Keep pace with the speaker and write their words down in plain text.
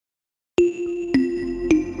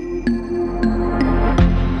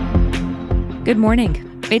Good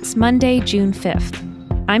morning. It's Monday, June 5th.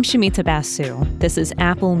 I'm Shamita Basu. This is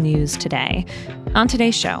Apple News Today. On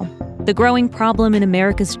today's show, the growing problem in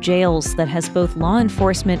America's jails that has both law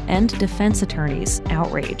enforcement and defense attorneys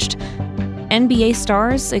outraged. NBA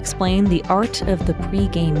stars explain the art of the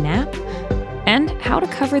pre-game nap and how to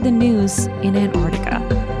cover the news in Antarctica.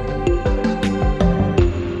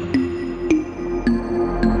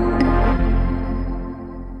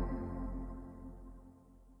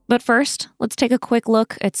 But first, let's take a quick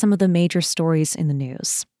look at some of the major stories in the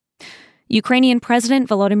news. Ukrainian President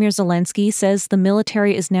Volodymyr Zelensky says the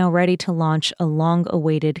military is now ready to launch a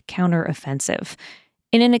long-awaited counteroffensive.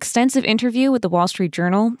 In an extensive interview with the Wall Street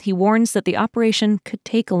Journal, he warns that the operation could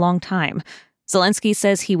take a long time. Zelensky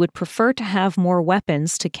says he would prefer to have more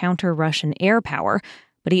weapons to counter Russian air power,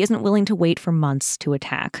 but he isn't willing to wait for months to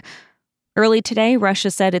attack. Early today, Russia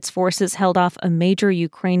said its forces held off a major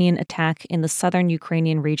Ukrainian attack in the southern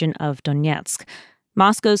Ukrainian region of Donetsk.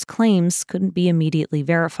 Moscow's claims couldn't be immediately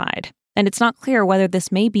verified, and it's not clear whether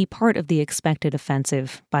this may be part of the expected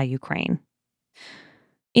offensive by Ukraine.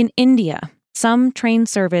 In India, some train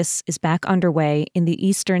service is back underway in the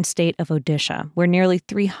eastern state of Odisha, where nearly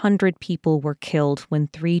 300 people were killed when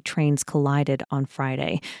 3 trains collided on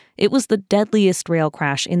Friday. It was the deadliest rail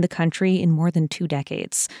crash in the country in more than 2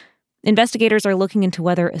 decades. Investigators are looking into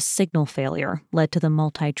whether a signal failure led to the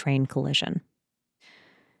multi-train collision.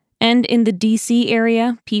 And in the D.C.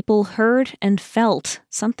 area, people heard and felt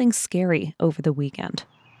something scary over the weekend.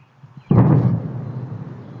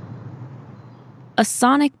 A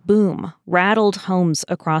sonic boom rattled homes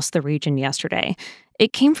across the region yesterday.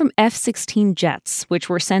 It came from F-16 jets, which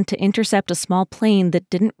were sent to intercept a small plane that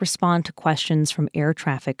didn't respond to questions from air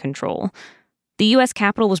traffic control. The U.S.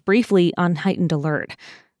 Capitol was briefly on heightened alert.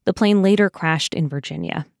 The plane later crashed in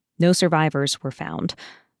Virginia. No survivors were found.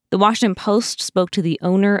 The Washington Post spoke to the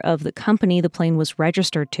owner of the company the plane was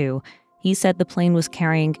registered to. He said the plane was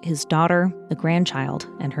carrying his daughter, a grandchild,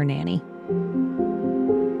 and her nanny.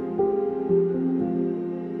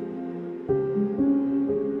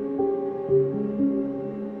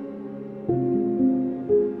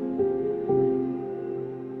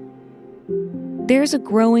 There's a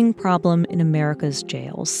growing problem in America's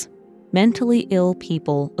jails. Mentally ill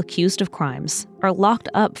people accused of crimes are locked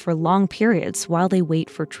up for long periods while they wait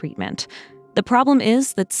for treatment. The problem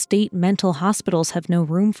is that state mental hospitals have no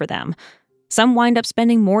room for them. Some wind up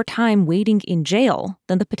spending more time waiting in jail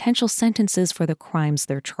than the potential sentences for the crimes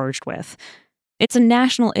they're charged with. It's a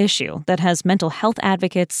national issue that has mental health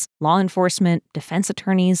advocates, law enforcement, defense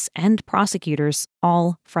attorneys, and prosecutors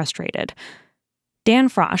all frustrated. Dan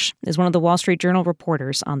Frosch is one of the Wall Street Journal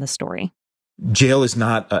reporters on this story. Jail is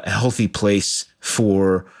not a healthy place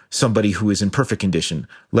for somebody who is in perfect condition,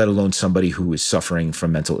 let alone somebody who is suffering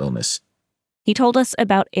from mental illness. He told us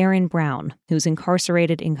about Erin Brown, who's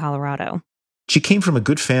incarcerated in Colorado. She came from a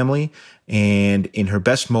good family and in her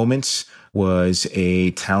best moments was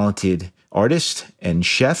a talented artist and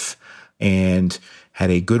chef and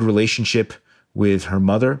had a good relationship with her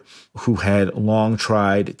mother, who had long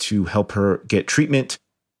tried to help her get treatment.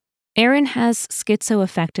 Erin has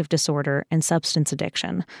schizoaffective disorder and substance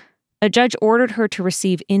addiction. A judge ordered her to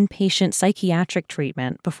receive inpatient psychiatric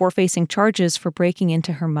treatment before facing charges for breaking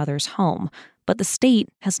into her mother's home, but the state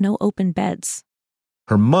has no open beds.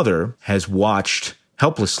 Her mother has watched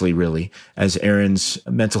helplessly, really, as Erin's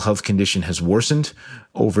mental health condition has worsened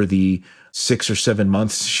over the 6 or 7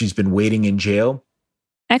 months she's been waiting in jail.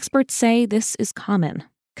 Experts say this is common.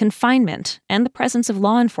 Confinement and the presence of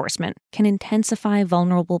law enforcement can intensify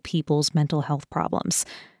vulnerable people's mental health problems.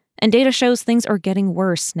 And data shows things are getting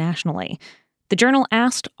worse nationally. The Journal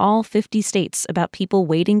asked all 50 states about people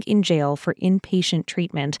waiting in jail for inpatient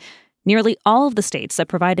treatment. Nearly all of the states that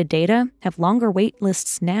provided data have longer wait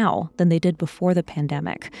lists now than they did before the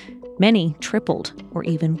pandemic. Many tripled or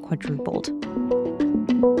even quadrupled.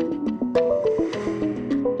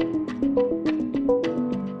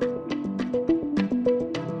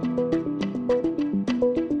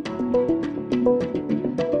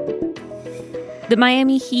 The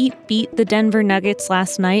Miami Heat beat the Denver Nuggets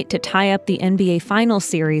last night to tie up the NBA Finals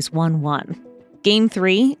series 1-1. Game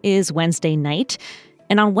 3 is Wednesday night,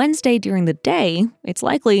 and on Wednesday during the day, it's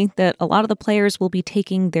likely that a lot of the players will be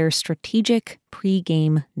taking their strategic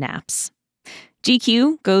pre-game naps.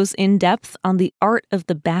 GQ goes in depth on the art of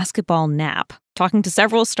the basketball nap, talking to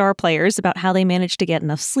several star players about how they manage to get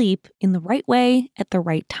enough sleep in the right way at the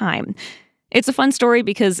right time. It's a fun story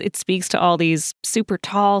because it speaks to all these super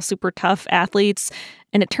tall, super tough athletes,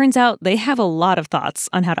 and it turns out they have a lot of thoughts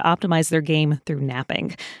on how to optimize their game through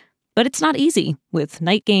napping. But it's not easy, with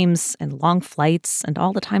night games and long flights and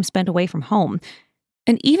all the time spent away from home.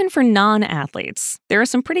 And even for non-athletes, there are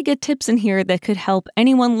some pretty good tips in here that could help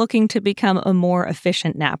anyone looking to become a more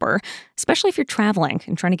efficient napper, especially if you're traveling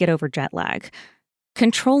and trying to get over jet lag.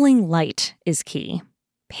 Controlling light is key.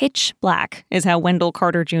 Pitch black is how Wendell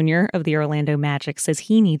Carter Jr. of the Orlando Magic says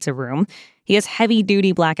he needs a room. He has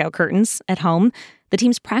heavy-duty blackout curtains at home. The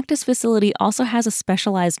team's practice facility also has a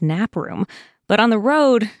specialized nap room. But on the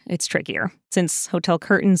road, it's trickier, since hotel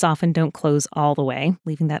curtains often don't close all the way,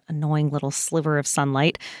 leaving that annoying little sliver of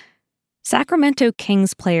sunlight. Sacramento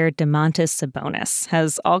Kings player Domantas Sabonis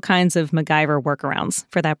has all kinds of MacGyver workarounds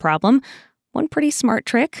for that problem. One pretty smart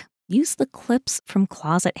trick: use the clips from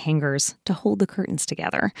closet hangers to hold the curtains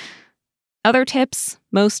together. Other tips: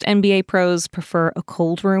 most NBA pros prefer a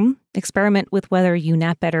cold room. Experiment with whether you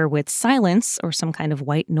nap better with silence or some kind of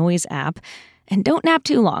white noise app. And don't nap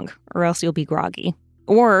too long, or else you'll be groggy.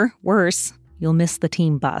 Or, worse, you'll miss the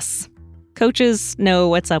team bus. Coaches know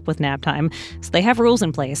what's up with nap time, so they have rules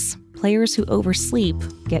in place. Players who oversleep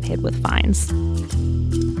get hit with fines.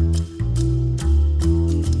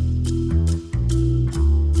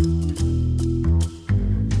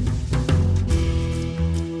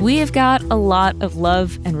 We have got a lot of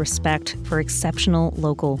love and respect for exceptional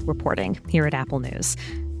local reporting here at Apple News,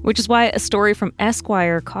 which is why a story from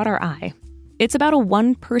Esquire caught our eye. It's about a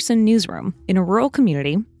one-person newsroom in a rural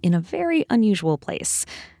community in a very unusual place.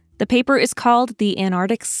 The paper is called The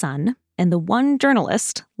Antarctic Sun, and the one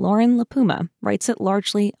journalist, Lauren LaPuma, writes it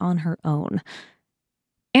largely on her own.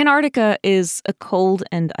 Antarctica is a cold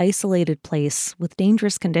and isolated place with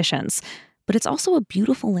dangerous conditions, but it's also a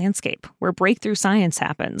beautiful landscape where breakthrough science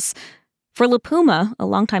happens. For LaPuma, a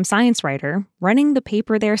longtime science writer, running the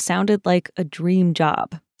paper there sounded like a dream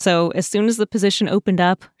job. So as soon as the position opened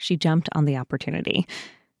up, she jumped on the opportunity.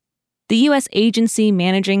 The U.S. agency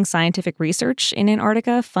managing scientific research in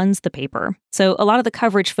Antarctica funds the paper, so a lot of the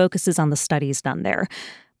coverage focuses on the studies done there.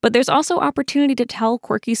 But there's also opportunity to tell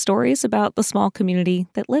quirky stories about the small community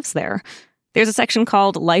that lives there. There's a section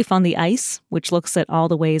called Life on the Ice, which looks at all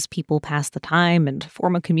the ways people pass the time and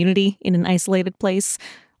form a community in an isolated place,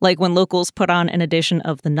 like when locals put on an edition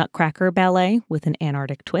of the Nutcracker Ballet with an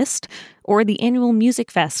Antarctic twist, or the annual music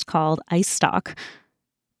fest called Ice Stock.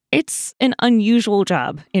 It's an unusual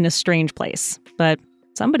job in a strange place, but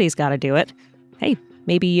somebody's got to do it. Hey,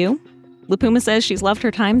 maybe you? LaPuma says she's loved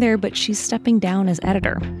her time there, but she's stepping down as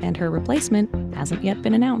editor, and her replacement hasn't yet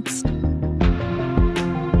been announced.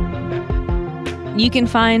 You can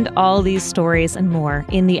find all these stories and more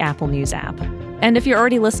in the Apple News app. And if you're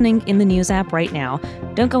already listening in the News app right now,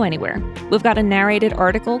 don't go anywhere. We've got a narrated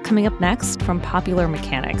article coming up next from Popular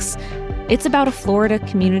Mechanics. It's about a Florida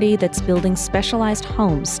community that's building specialized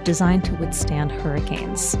homes designed to withstand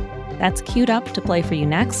hurricanes. That's queued up to play for you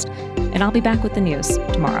next, and I'll be back with the news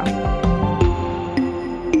tomorrow.